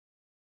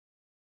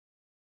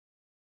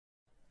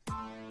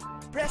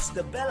press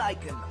the bell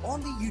icon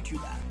on the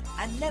YouTube app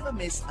and never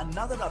miss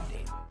another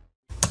update.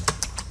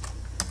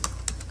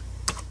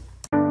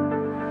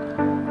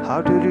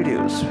 How to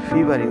reduce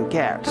fever in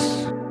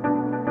cats.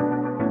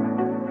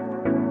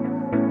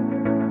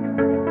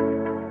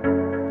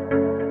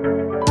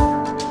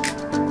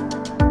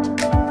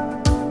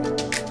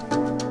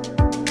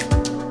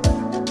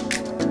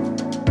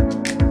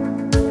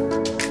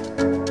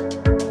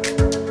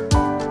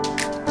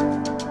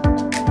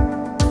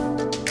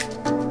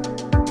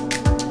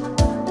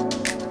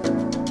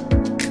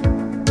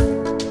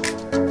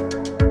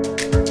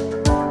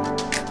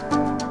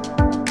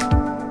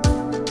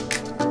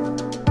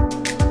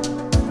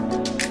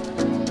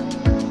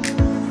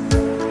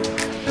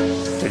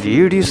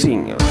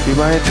 Reducing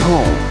fever at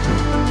home.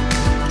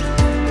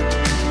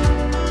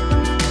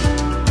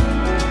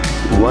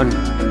 1.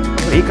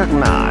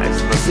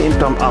 Recognize the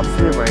symptom of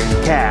fever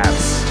in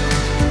cats.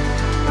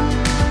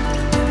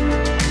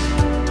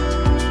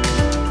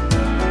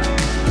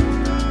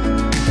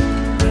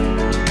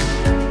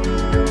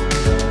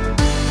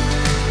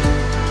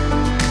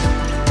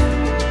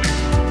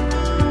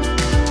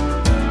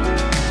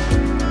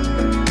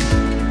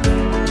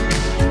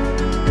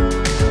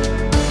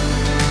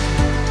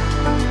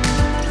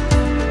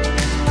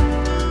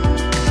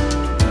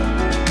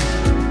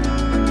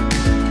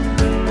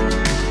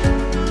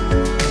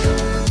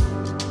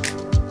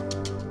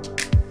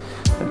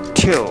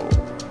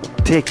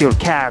 Take your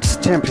cat's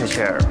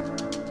temperature.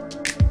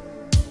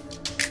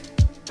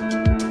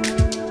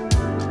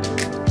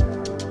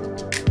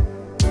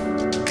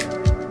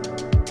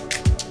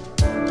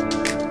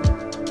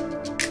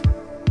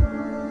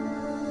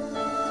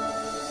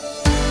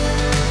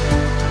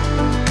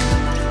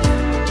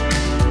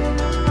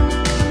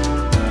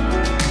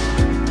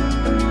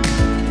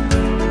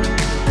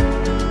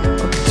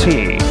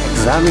 3.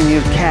 Examine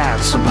your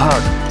cat's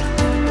body.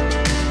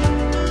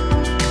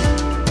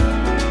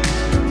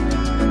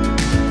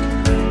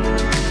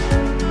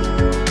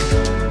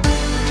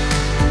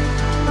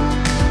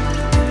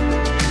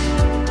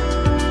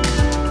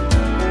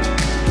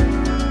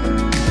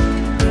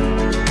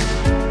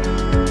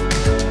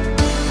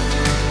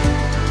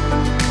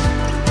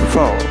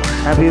 4.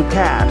 Have your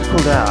cat cool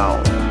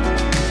down.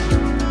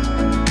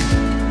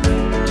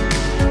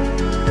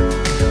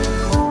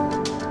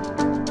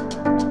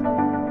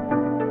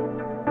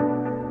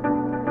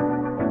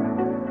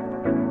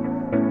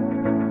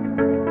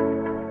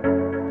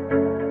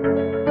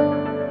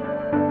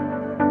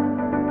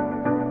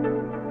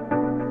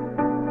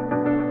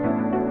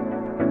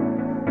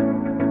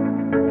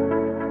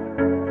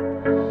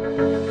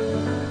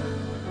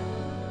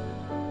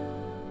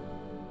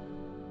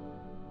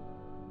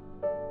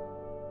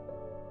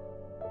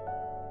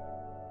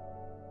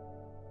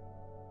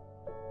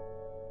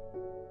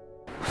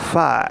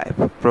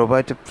 5.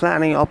 Provide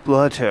plenty of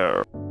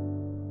water.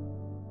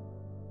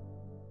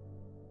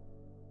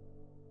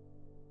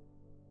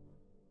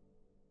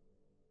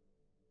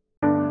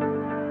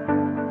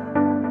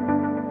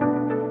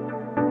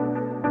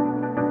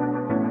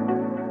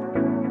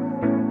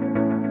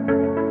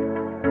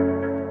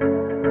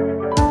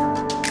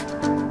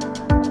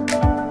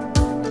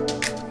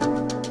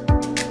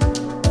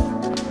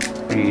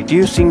 6.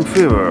 Reducing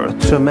fever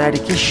through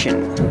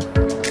medication.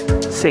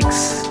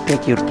 6.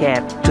 Take your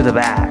cat to the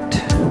vet.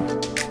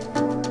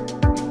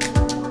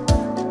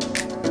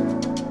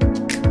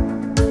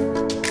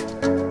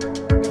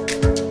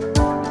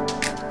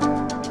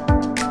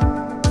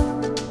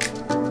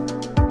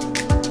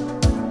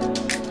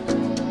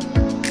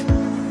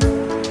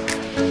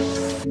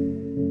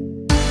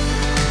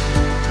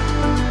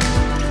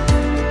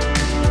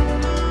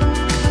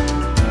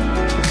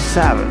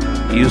 7.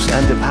 Use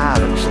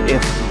antibiotics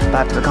if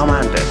that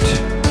recommended.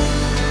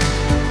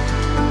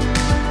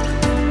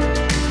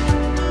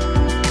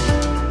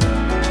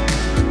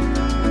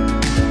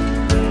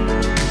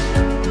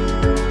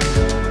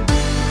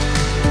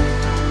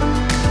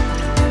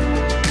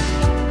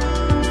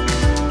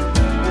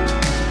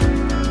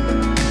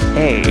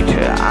 8.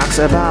 Ask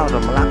about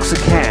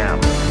meloxicam.